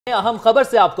अहम खबर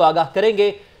से आपको आगाह करेंगे।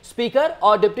 स्पीकर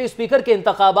और डिप्टी स्पीकर के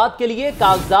इंतखाबात के लिए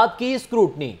कागजात की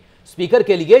स्क्रूटनी। स्पीकर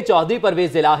के लिए चौधरी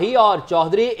परवेज इलाही और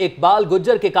चौधरी इकबाल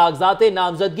गुज्जर के कागजात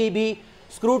नामजदगी भी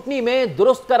स्क्रूटनी में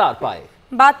दुरुस्त करार पाए।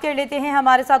 बात कर लेते हैं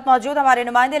हमारे साथ मौजूद हमारे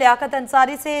नुमाइंदे लियाकत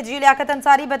अंसारी से। जी लियाकत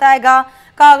अंसारी, बताएगा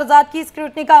कागजात की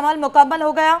स्क्रूटनी का अमल मुकम्मल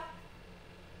हो गया?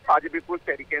 आज बिल्कुल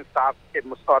तहरीक इंसाफ के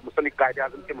और मुस्लिम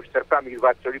कायद-ए-आज़म के मुश्तरका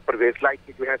उम्मीदवार चौधरी परवेज इलाही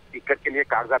की जो है स्पीकर के लिए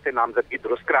कागजात नामजदगी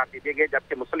दुरुस्त करार दे दिए गए,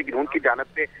 जबकि मुस्लिम लीग की जानब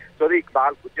से चौधरी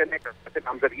इकबाल गुज्जर ने कागजात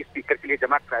नामजदगी स्पीकर के लिए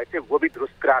जमा कराए थे, वो भी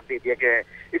दुरुस्त करार दे दिए गए हैं।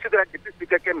 इसी तरह डिप्टी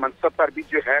स्पीकर के मनसब पर भी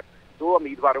जो है 2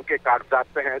 उम्मीदवारों के कागजात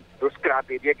पे दुरुस्त करार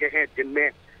दे दिए गए हैं, जिनमें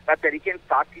तहरीक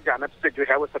इंसाफ की जानब से जो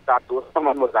है वो सरदार दोस्त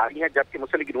मोहम्मद मुजारी है, जबकि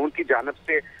मुस्लिम लीग की जानब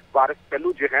से वारिस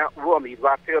पहलू जो है वो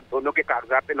उम्मीदवार थे और दोनों के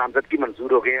कागजात पे नामजदगी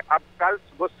मंजूर हो गए हैं। अब कल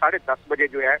सुबह 10:30 बजे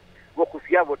जो है वो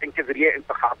खुफिया वोटिंग के जरिए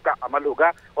इंतखाब का अमल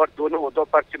होगा और दोनों ओहदों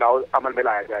पर चुनाव अमल में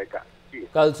लाया जाएगा।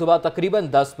 कल सुबह तकरीबन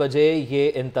 10 बजे ये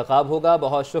इंतखाब होगा।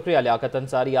 बहुत शुक्रिया लियाकत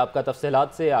अंसारी आपका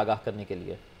तफसीलात से आगाह करने के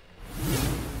लिए।